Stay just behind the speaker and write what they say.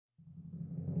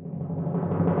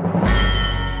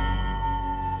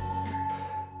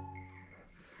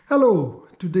Hello,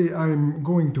 today I'm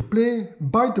going to play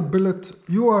Bite the Bullet,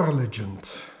 You Are a Legend.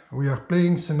 We are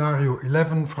playing scenario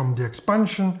 11 from the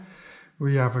expansion.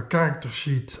 We have a character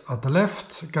sheet at the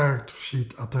left, a character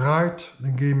sheet at the right,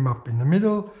 the game map in the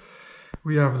middle.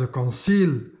 We have the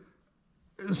concealed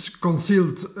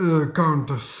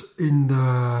counters in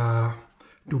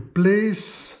to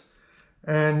place,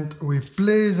 and we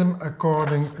place them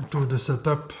according to the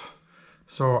setup.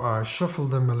 So I shuffle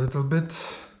them a little bit.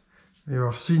 You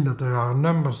have seen that there are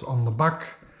numbers on the back,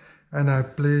 and I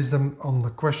place them on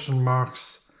the question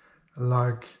marks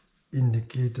like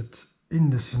indicated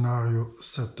in the scenario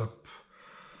setup.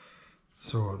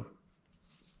 So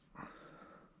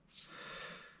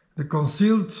the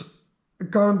concealed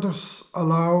counters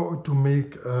allow to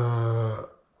make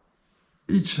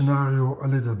each scenario a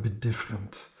little bit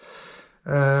different.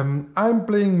 I'm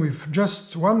playing with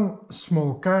just one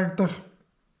small character.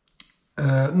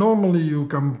 Normally you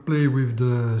can play with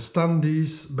the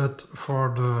standees, but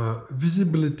for the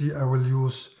visibility I will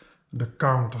use the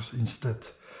counters instead.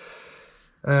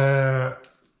 I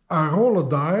roll a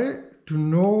die to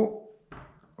know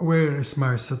where is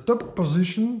my setup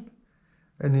position,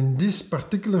 and in this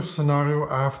particular scenario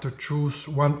I have to choose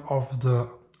one of the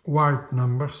white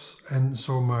numbers, and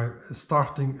so my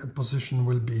starting position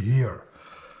will be here.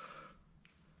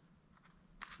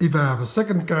 If I have a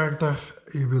second character,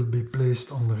 he will be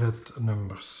placed on the red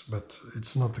numbers, but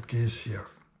it's not the case here.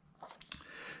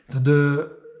 So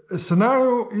the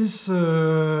scenario is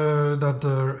that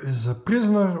there is a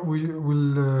prisoner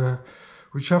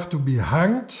which have to be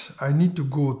hanged. I need to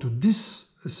go to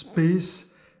this space,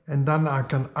 and then I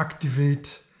can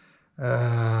activate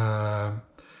the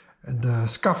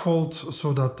scaffold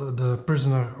so that the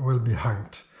prisoner will be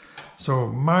hanged. So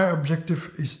my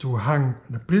objective is to hang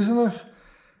the prisoner.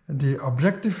 The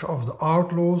objective of the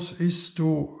outlaws is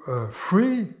to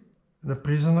free the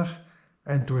prisoner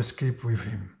and to escape with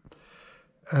him.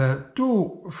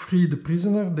 To free the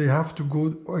prisoner, they have to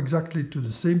go exactly to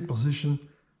the same position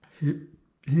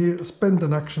here, spend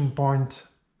an action point,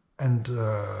 and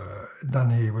then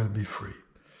he will be free.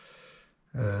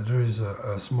 There is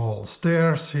a small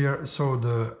stairs here, so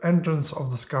the entrance of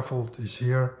the scaffold is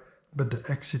here, but the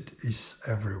exit is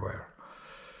everywhere.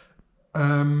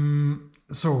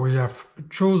 So we have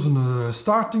chosen a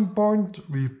starting point,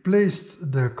 we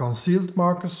placed the concealed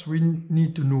markers, we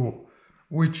need to know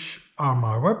which are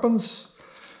my weapons.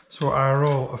 So I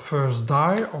roll a first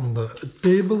die on the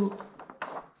table,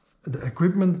 the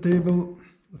equipment table,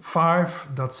 5,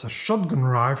 that's a shotgun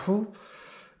rifle,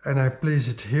 and I place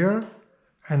it here,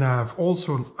 and I have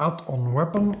also an add-on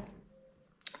weapon,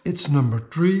 it's number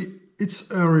 3, it's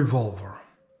a revolver.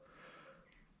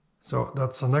 So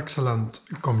that's an excellent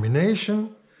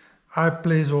combination. I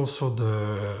place also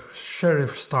the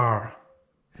sheriff star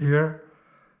here.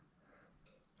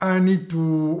 I need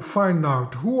to find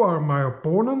out who are my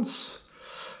opponents.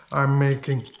 I'm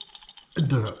making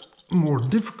the more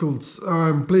difficult,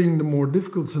 I'm playing the more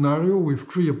difficult scenario with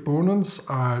 3 opponents.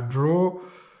 I draw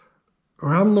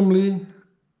randomly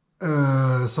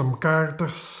some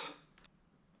characters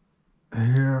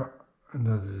here, and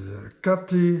that is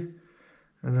Cathy.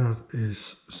 And that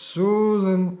is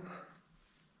Susan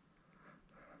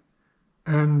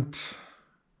and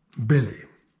Billy.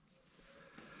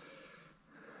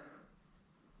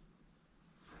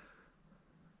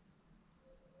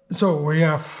 So we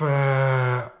are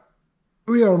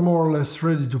more or less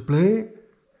ready to play.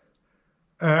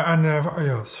 And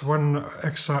yes, one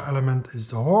extra element is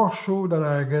the horseshoe that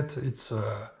I get. It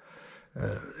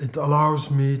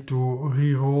allows me to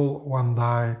re-roll one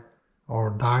die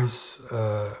or dice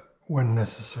when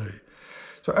necessary.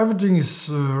 So everything is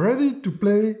ready to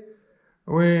play.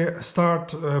 We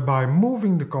start by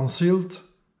moving the concealed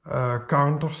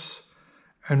counters,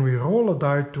 and we roll a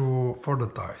die for the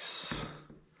dice.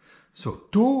 So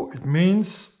 2, it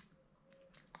means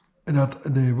that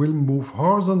they will move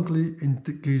horizontally in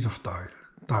the case of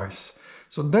dice.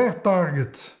 So their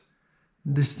target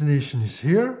destination is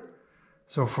here.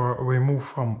 So we move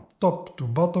from top to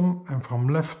bottom and from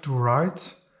left to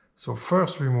right. So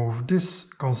first we move this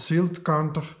concealed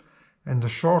counter, and the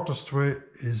shortest way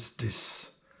is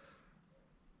this.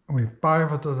 We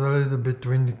pivot it a little bit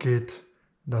to indicate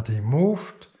that he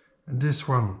moved, and this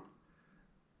one.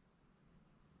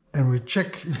 And we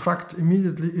check, in fact,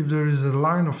 immediately if there is a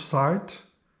line of sight.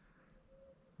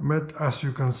 But as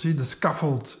you can see, the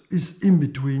scaffold is in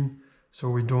between, so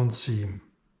we don't see him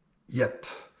yet.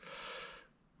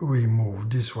 We move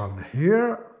this one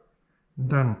here,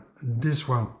 then this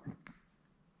one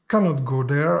cannot go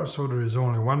there, so there is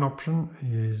only one option,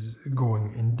 he is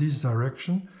going in this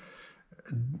direction.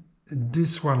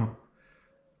 This one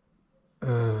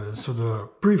so the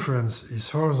preference is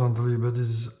horizontally, but it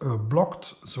is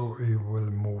blocked, so he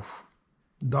will move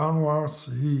downwards.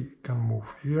 He can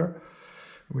move here.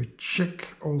 We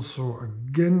check also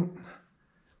again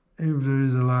if there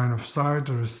is a line of sight.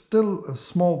 There is still a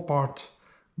small part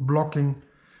blocking.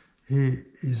 There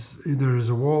is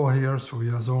a wall here, so he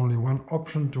has only one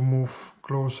option to move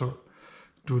closer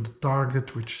to the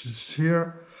target, which is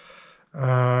here.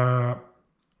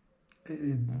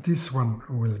 This one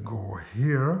will go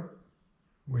here.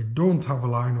 We don't have a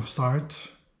line of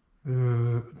sight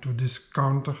to this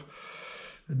counter.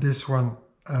 This one,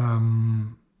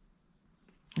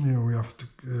 we have to.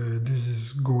 This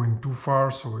is going too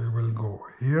far, so we will go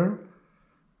here.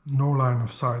 No line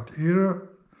of sight here.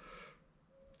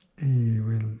 He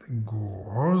will go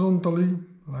horizontally,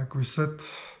 like we said.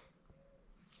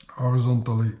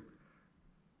 Horizontally.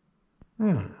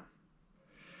 You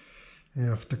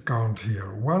have to count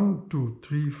here. 1, 2,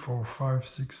 3, 4, 5,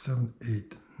 6, 7,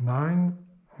 8, 9.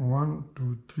 1,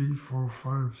 2, 3, 4,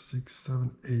 5, 6,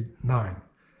 7, 8, 9.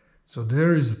 So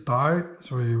there is a tie,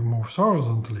 so he moves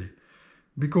horizontally.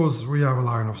 Because we have a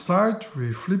line of sight,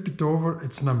 we flip it over,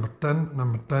 it's number 10.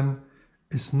 Number 10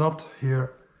 is not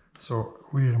here, so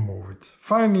we remove it.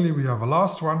 Finally, we have a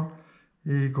last one.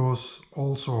 He goes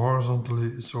also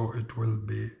horizontally, so it will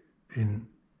be in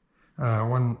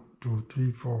 1, 2,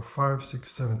 3, 4, 5,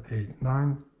 6, 7, 8,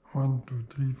 9. 1, 2,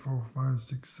 3, 4, 5,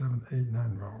 6, 7, 8,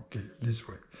 9. Okay, this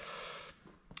way.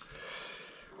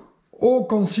 All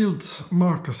concealed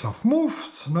markers have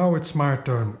moved. Now it's my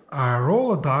turn. I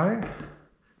roll a die.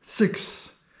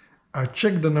 6. I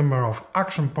check the number of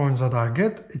action points that I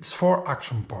get. It's 4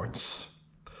 action points.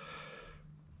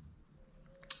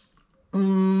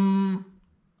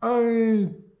 I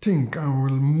think I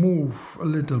will move a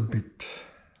little bit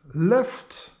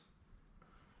left.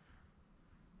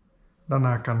 Then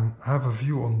I can have a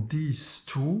view on these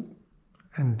two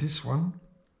and this one.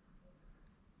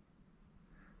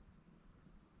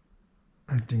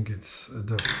 I think it's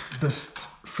the best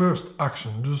first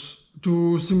action. Just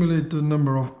to simulate the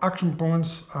number of action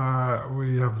points,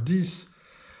 we have these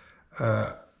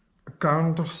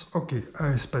counters. Okay,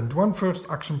 I spent one first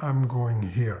action. I'm going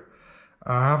here.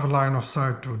 I have a line of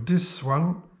sight to this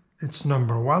one. It's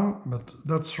number 1, but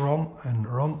that's Ron, and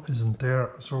Ron isn't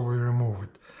there, so we remove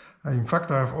it. In fact,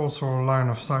 I have also a line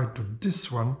of sight to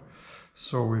this one,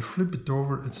 so we flip it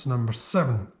over. It's number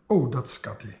 7. Oh, that's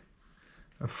Cathy.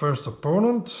 A first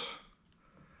opponent,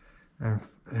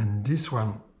 and this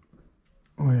one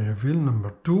we reveal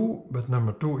number 2, but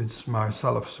number 2 is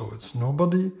myself, so it's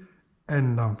nobody.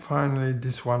 And then finally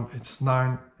this one, it's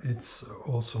 9, it's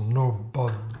also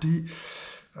nobody.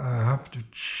 I have to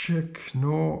check.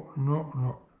 No,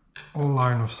 all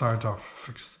line of sight are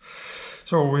fixed.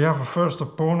 So we have a first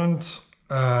opponent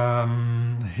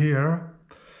here.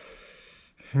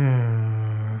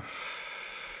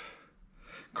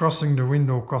 Crossing the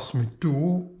window cost me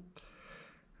 2.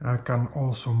 I can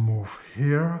also move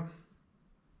here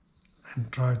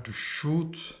and try to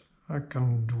shoot. I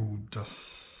can do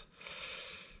this.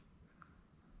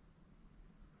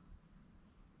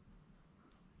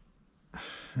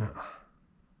 Yeah.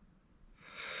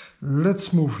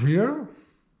 Let's move here.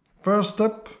 First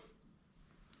step.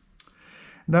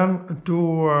 Then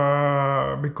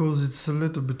because it's a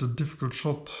little bit a difficult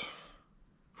shot.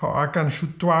 Oh, I can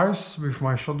shoot twice with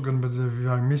my shotgun, but if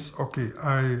I miss, okay,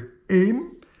 I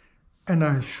aim and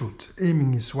I shoot.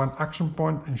 Aiming is 1 action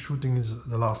point and shooting is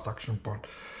the last action point.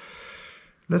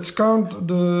 Let's count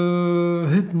the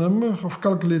hit number, or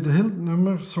calculate the hit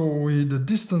number. So the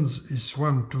distance is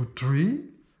 1, 2, 3.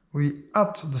 We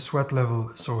add the sweat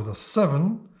level, so that's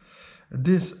 7.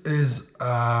 This is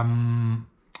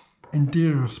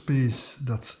interior space,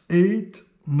 that's 8,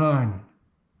 9,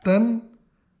 10.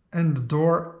 And the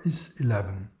door is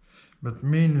 11, but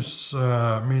minus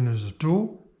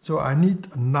 2, so I need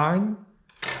a 9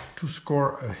 to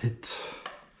score a hit.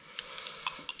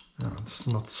 No, it's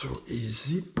not so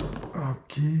easy.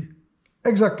 Okay,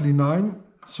 exactly 9.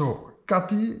 So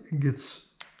Cathy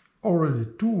gets already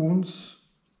 2 wounds.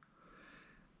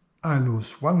 I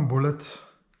lose 1 bullet,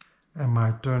 and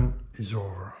my turn is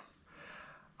over.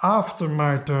 After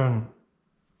my turn,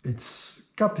 it's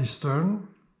Cathy's turn.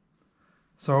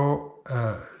 So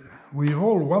we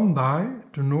roll 1 die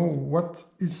to know what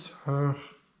is her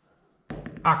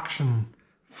action.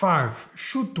 5,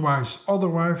 shoot twice,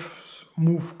 otherwise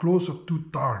move closer to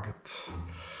target.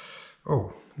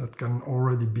 Oh, that can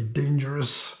already be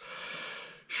dangerous.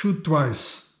 Shoot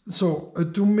twice. So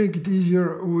to make it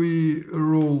easier, we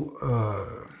roll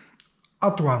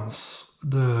at once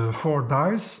the 4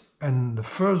 dice, and the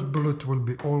first bullet will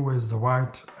be always the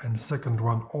white and second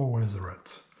one always the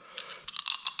red.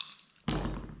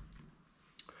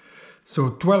 So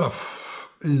 12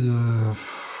 is a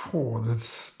 4,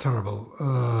 that's terrible.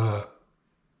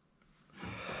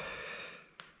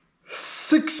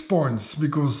 6 points,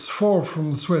 because 4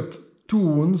 from the sweat, 2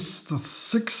 wounds, that's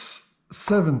 6,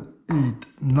 7, 8,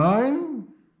 9,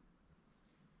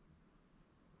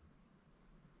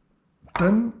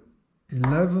 10,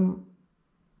 11,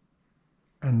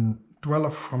 and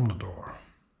 12 from the door.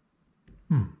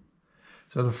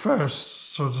 So the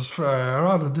first, so this is a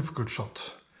rather difficult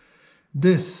shot.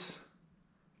 This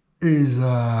is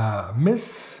a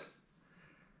miss.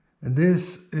 And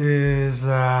this is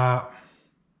an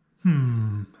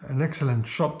excellent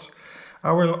shot.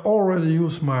 I will already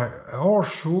use my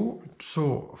horseshoe,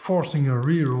 so forcing a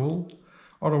reroll.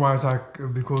 Otherwise,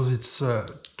 because it's 2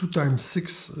 times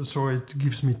 6, so it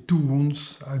gives me 2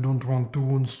 wounds. I don't want 2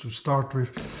 wounds to start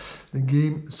with the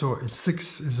game, so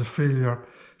 6 is a failure.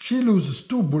 She loses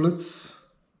 2 bullets,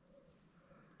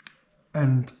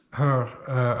 and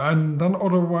and then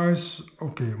otherwise,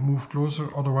 okay, move closer.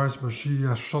 Otherwise, but she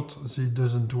has shot. She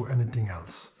doesn't do anything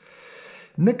else.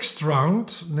 Next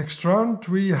round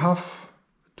we have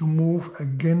to move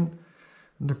again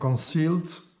the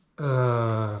concealed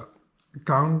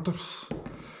counters.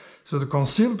 So the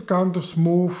concealed counters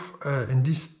move in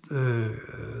this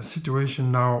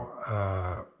situation now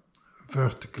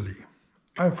vertically.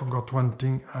 I forgot one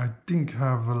thing. I think I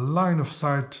have a line of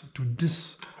sight to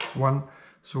this one,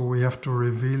 so we have to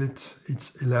reveal it.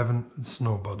 It's 11, it's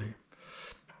nobody.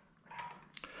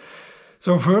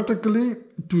 So vertically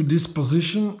to this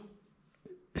position,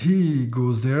 he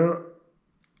goes there.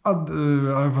 I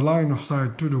have a line of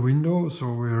sight to the window,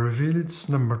 so we reveal it's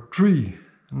number 3.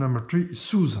 Number 3 is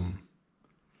Susan.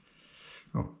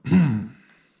 Oh.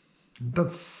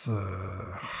 That's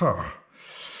her.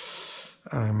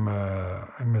 I'm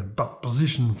in a bad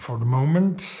position for the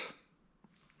moment.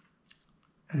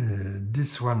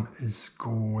 This one is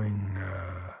going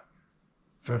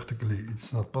vertically.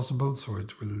 It's not possible, so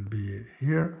it will be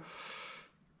here.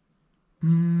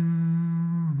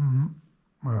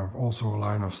 We have also a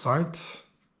line of sight.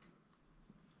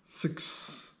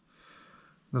 6.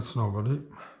 That's nobody.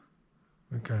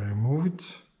 We can remove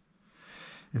it.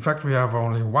 In fact, we have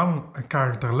only one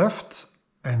character left,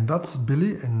 and that's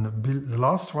Billy. And the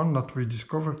last one that we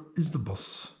discovered is the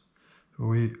boss.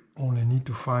 We only need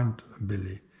to find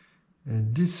Billy.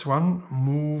 This one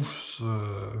moves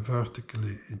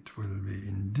vertically. It will be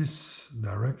in this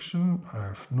direction. I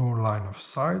have no line of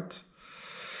sight.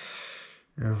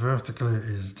 Vertically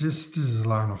is this. This is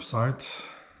line of sight.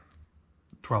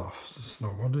 12. That's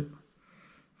nobody.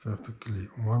 Vertically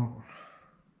 1.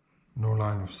 No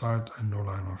line of sight and no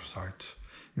line of sight.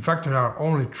 In fact, there are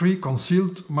only 3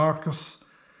 concealed markers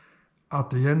at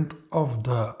the end of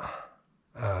the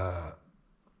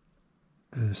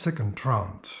second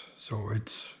round. So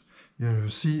it's, you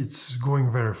see, it's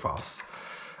going very fast.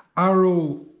 I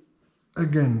roll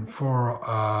again for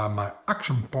my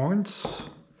action points.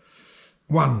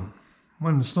 1.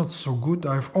 When it's not so good,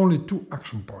 I have only 2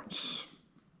 action points.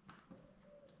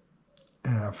 I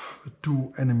have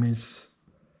 2 enemies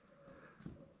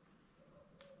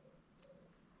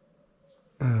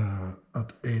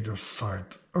at either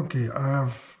side. Okay, I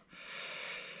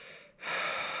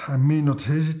may not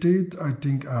hesitate. I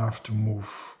think I have to move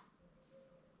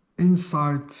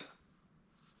inside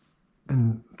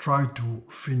and try to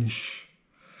finish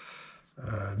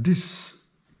this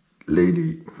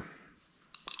lady.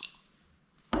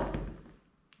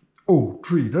 Oh,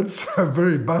 3. That's a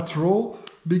very bad roll,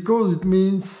 because it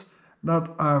means that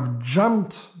I've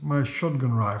jammed my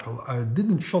shotgun rifle. I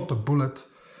didn't shot a bullet,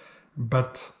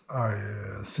 but I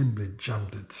simply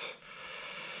jammed it.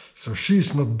 So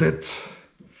she's not dead.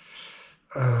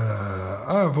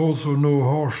 I have also no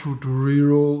horseshoe to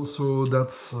reroll, so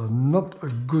that's not a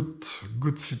good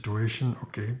situation.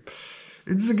 Okay,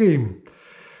 it's a game.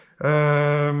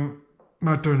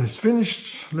 My turn is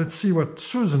finished. Let's see what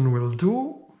Susan will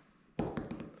do.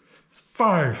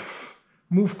 5.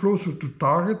 Move closer to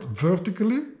target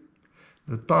vertically.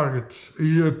 The target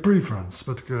is a preference,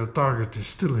 but the target is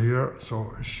still here,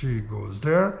 so she goes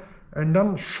there. And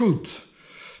then shoot.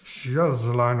 She has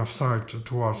a line of sight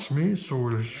towards me, so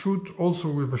we'll shoot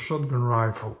also with a shotgun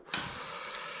rifle.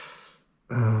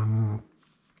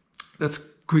 Let's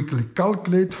quickly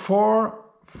calculate. 4,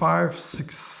 5,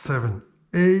 6, 7,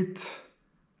 8,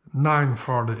 9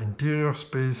 for the interior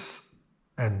space,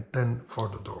 and 10 for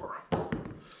the door.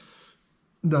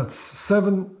 That's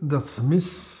 7, that's a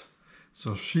miss,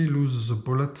 so she loses a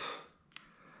bullet.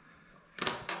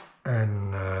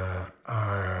 And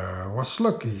I was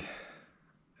lucky.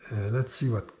 Let's see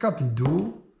what Cathy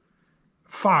do.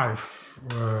 5.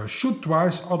 Shoot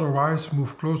twice, otherwise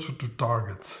move closer to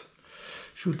target.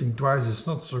 Shooting twice is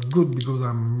not so good because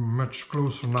I'm much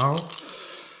closer now.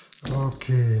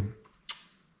 Okay.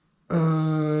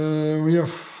 We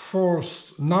have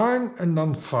first 9 and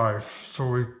then 5. So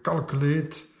we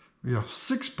calculate, we have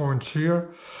 6 points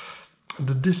here.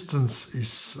 The distance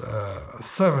is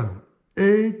 7,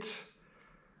 8.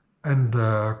 And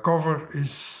the cover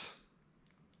is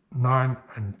 9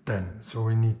 and 10. So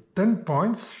we need 10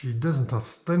 points. She doesn't have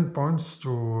 10 points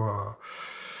to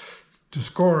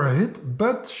score a hit,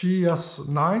 but she has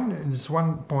 9 and it's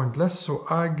 1 point less. So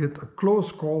I get a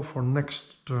close call for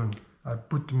next turn. I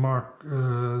put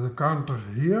the counter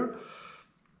here.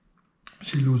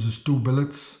 She loses 2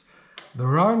 bullets. The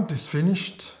round is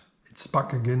finished. It's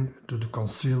back again to the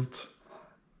concealed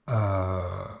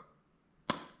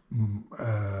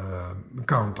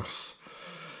counters.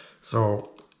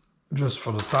 So just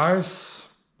for the ties,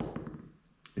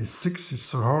 is 6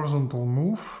 is a horizontal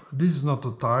move. This is not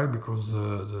a tie because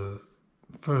the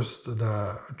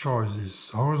choice is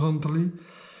horizontally.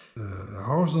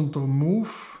 Horizontal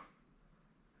move.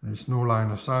 There is no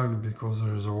line of sight because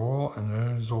there is a wall, and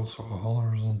there is also a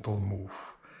horizontal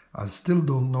move. I still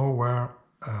don't know where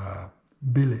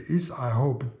Billy is. I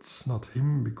hope it's not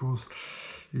him because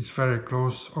he's very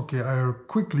close. Okay, I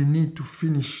quickly need to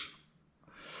finish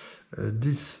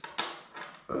this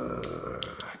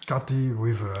Cathy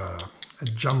with a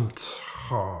jumped.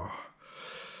 Oh.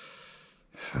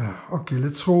 Okay,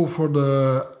 let's roll for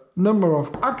the number of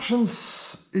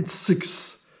actions. It's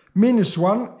 6.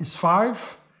 -1 is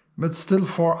 5, but still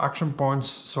 4 action points,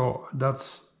 so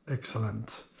that's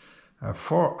excellent.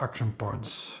 4 action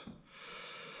points.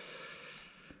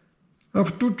 I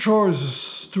have 2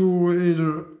 choices to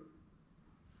either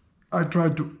I try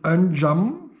to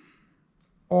unjump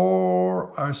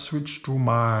or I switch to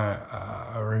my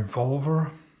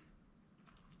revolver.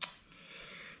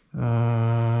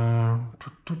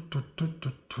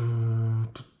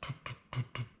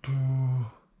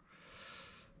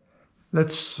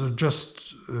 Let's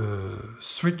just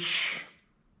switch.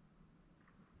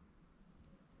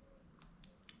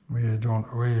 We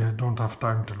don't have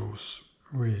time to lose.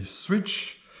 We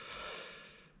switch.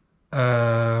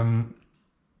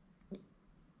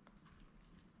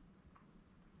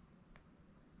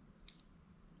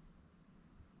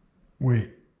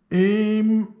 We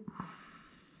aim,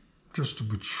 just to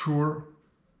be sure.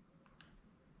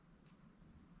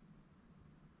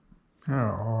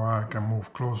 Yeah, or I can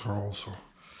move closer also.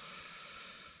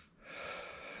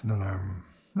 Then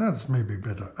that's maybe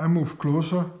better. I move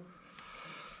closer.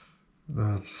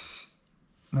 That's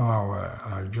now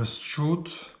I just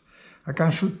shoot. I can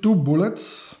shoot 2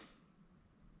 bullets.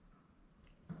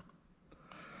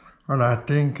 Well, I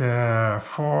think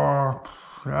 4.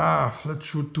 Yeah, let's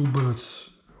shoot 2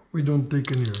 bullets. We don't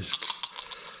take any risk.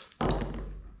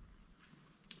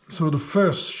 So the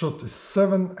first shot is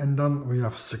 7 and then we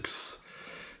have 6.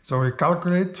 So we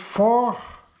calculate 4.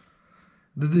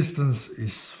 The distance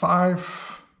is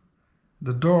 5.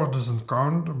 The door doesn't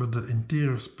count, but the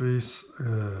interior space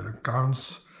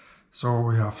counts. So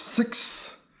we have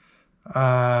 6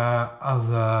 as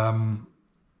a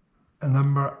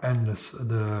number, and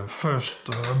the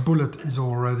first bullet is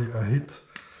already a hit.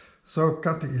 So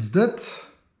Cathy is dead.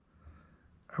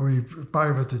 We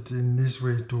pivoted in this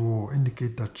way to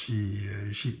indicate that she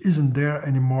isn't there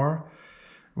anymore.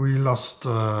 We lost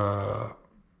 2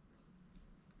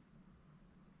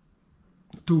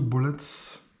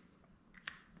 bullets.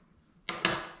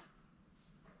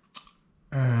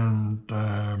 And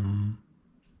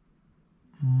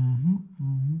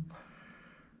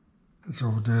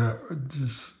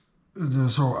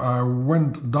so I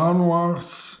went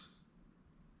downwards.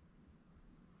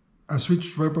 I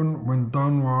switched weapon, went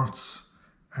downwards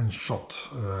and shot.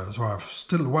 So I have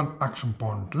still 1 action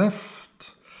point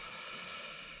left.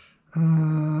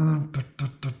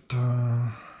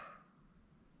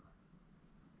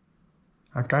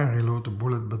 I can reload the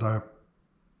bullet, but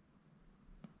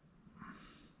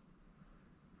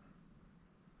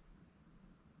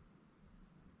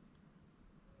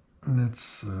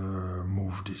let's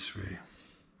move this way.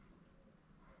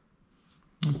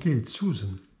 Okay, it's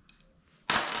Susan.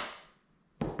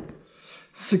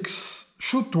 6.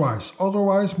 Shoot twice,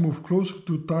 otherwise move closer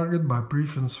to target by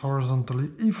preference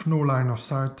horizontally if no line of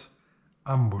sight.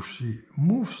 Ambush. She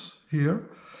moves here,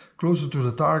 closer to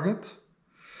the target.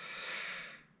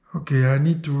 Okay, I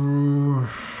need to...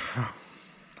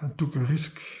 I took a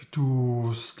risk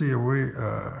to stay away.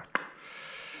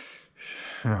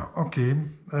 Yeah, okay.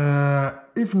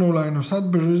 if no line of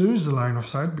sight, but there is a line of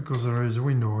sight because there is a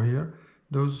window here.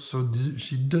 So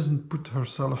she doesn't put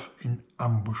herself in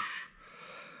ambush.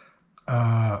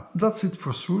 That's it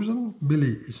for Susan.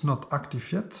 Billy is not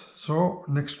active yet. So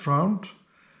next round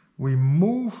we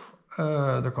move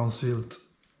the concealed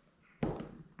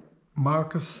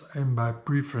Marcus, and by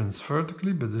preference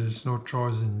vertically, but there is no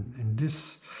choice in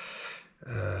this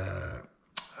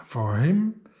for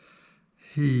him.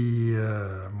 He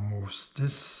moves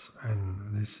this,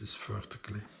 and this is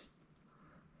vertically.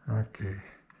 Okay,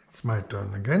 it's my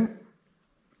turn again.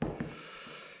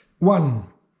 1.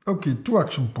 Okay, 2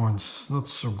 action points. Not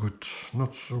so good.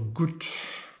 Not so good.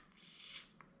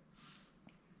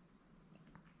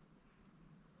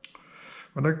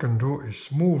 What I can do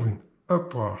is moving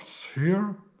upwards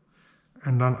here,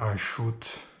 and then I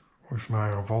shoot with my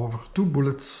revolver 2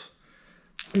 bullets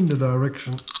in the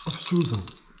direction of Susan.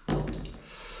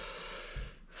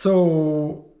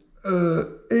 So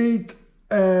 8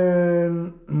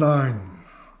 and 9.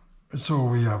 So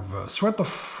we have a sweat of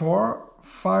 4,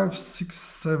 5, 6,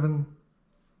 7,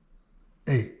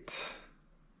 8.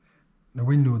 The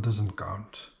window doesn't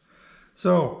count.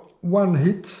 So 1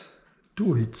 hit,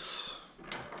 2 hits.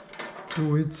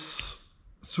 2 hits.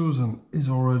 Susan is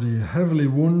already heavily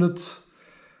wounded.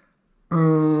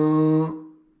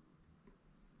 2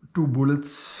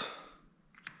 bullets.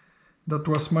 That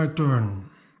was my turn.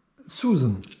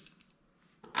 Susan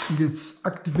gets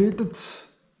activated.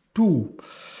 2.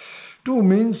 2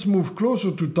 means move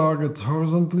closer to target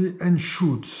horizontally and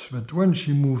shoots. But when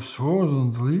she moves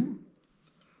horizontally,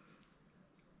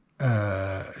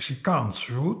 she can't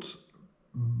shoot.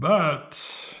 But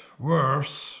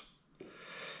worse,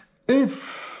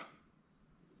 if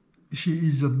she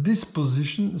is at this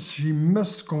position, she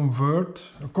must convert,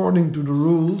 according to the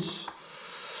rules,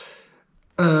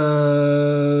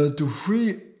 to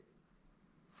free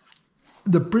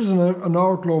the prisoner. An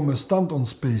outlaw must stand on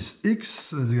space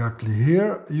X, exactly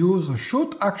here, use a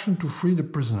shoot action to free the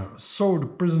prisoner. So the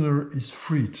prisoner is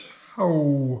freed.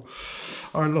 Oh,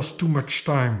 I lost too much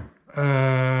time.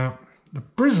 The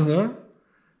prisoner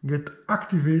gets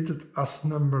activated as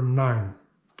number 9.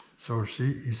 So she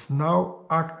is now,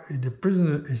 the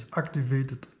prisoner is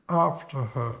activated after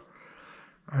her.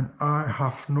 And I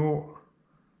have no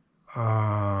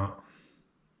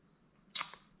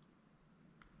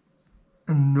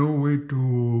way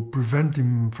to prevent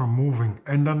him from moving.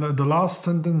 And then the last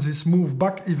sentence is move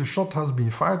back if a shot has been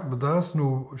fired, but there has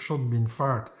no shot been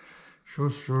fired. So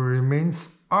she remains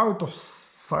out of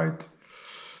sight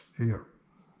here.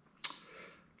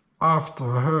 After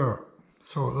her,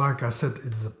 so like I said,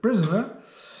 it's a prisoner.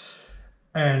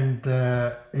 And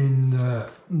in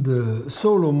the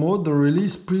solo mode, the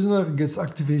released prisoner gets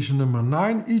activation number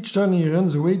 9. Each turn he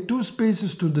runs away 2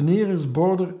 spaces to the nearest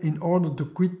border in order to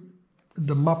quit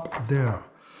the map there.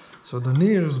 So the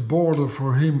nearest border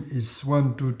for him is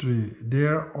 1, 2, 3,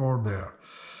 there or there.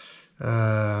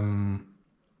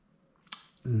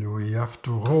 We have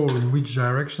to roll in which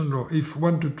direction. Or if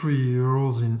 1, 2, 3 he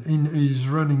rolls he's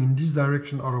running in this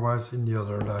direction, otherwise in the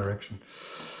other direction.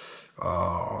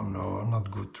 Oh no,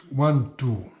 not good. 1,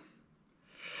 2.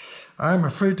 I'm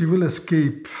afraid he will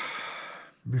escape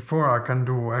before I can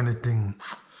do anything.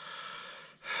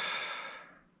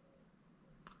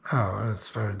 Oh, that's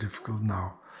very difficult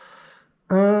now.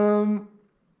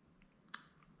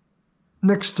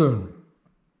 Next turn.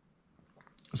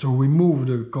 So we move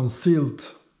the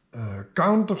concealed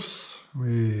counters.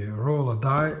 We roll a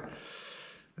die.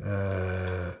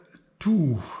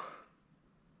 2.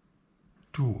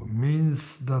 2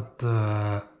 means that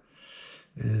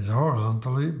it is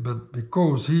horizontally, but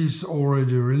because he's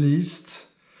already released,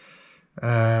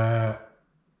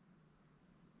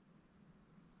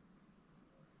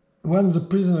 when the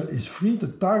prisoner is free, the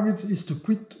target is to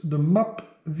quit the map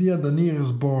via the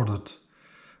nearest border.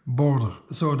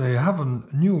 So they have a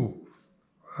new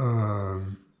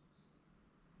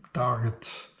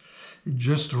target. It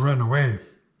just ran away.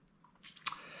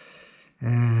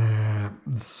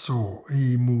 So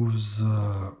he moves,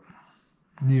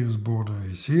 nearest border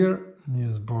is here,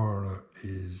 nearest border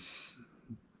is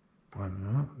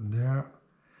one there,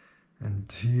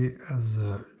 and he has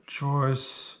a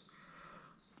choice.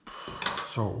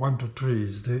 So 1, 2, 3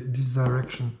 is this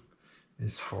direction,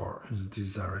 is 4 is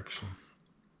this direction.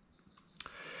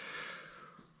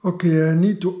 Okay, I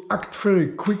need to act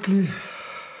very quickly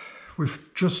with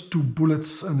just 2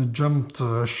 bullets and a jumped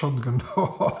shotgun.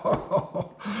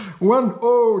 1,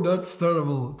 oh, that's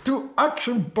terrible. 2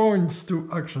 action points, 2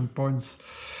 action points.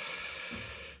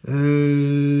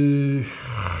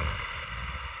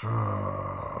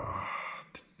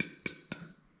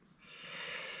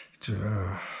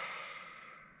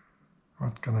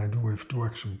 What can I do with 2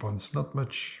 action points? Not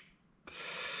much.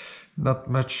 Not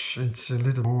much. It's a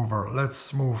little over.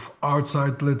 Let's move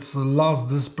outside. Let's last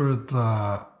desperate.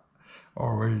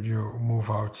 Or will you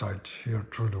move outside here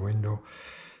through the window?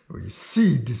 We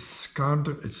see this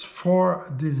counter. It's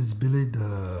 4. This is Billy,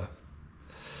 the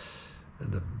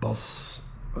boss.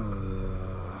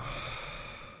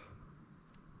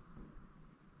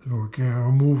 We can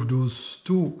remove those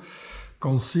 2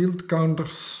 concealed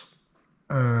counters.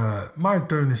 My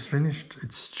turn is finished.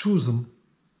 It's chosen.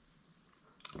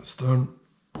 It's turn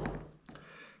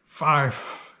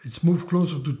 5. It's moved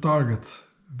closer to target.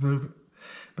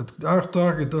 But our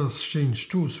target does change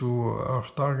too, so our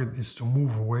target is to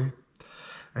move away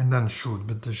and then shoot.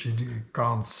 But she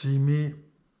can't see me.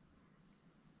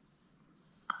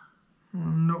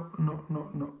 No.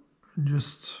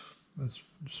 Just a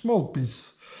small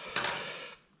piece.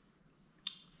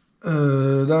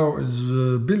 Now is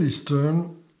Billy's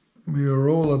turn. We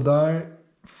roll a die.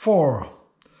 4.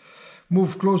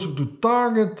 Move closer to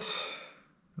target.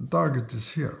 The target is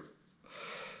here.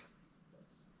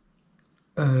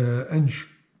 And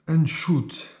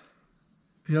shoot.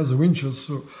 He has a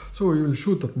Winchester, so he will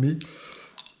shoot at me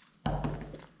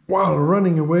while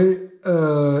running away.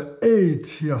 8.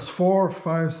 He has 4,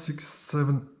 5, 6,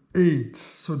 7, 8.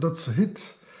 So that's a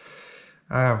hit.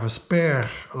 I have a spare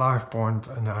life point,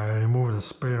 and I remove the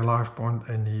spare life point,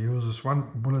 and he uses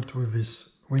 1 bullet with his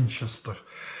Winchester.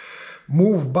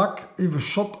 Move back if a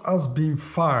shot has been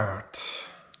fired.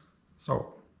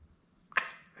 So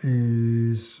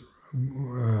he's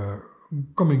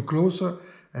coming closer,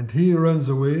 and he runs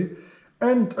away.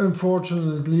 And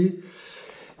unfortunately,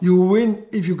 you win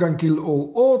if you can kill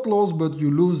all outlaws, but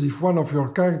you lose if one of your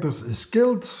characters is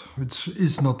killed, which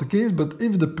is not the case, but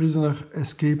if the prisoner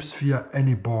escapes via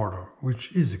any border,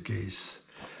 which is the case.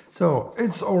 So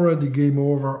it's already game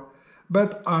over,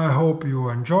 but I hope you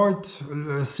enjoyed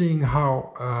seeing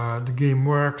how the game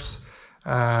works.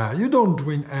 You don't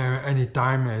win any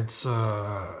time. It's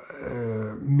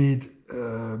made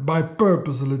by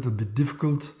purpose a little bit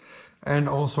difficult. And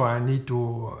also I need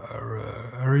to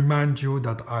remind you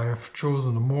that I have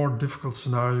chosen a more difficult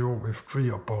scenario with 3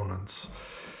 opponents.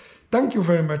 Thank you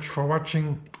very much for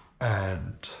watching,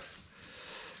 and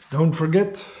don't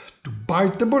forget to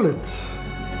bite the bullet.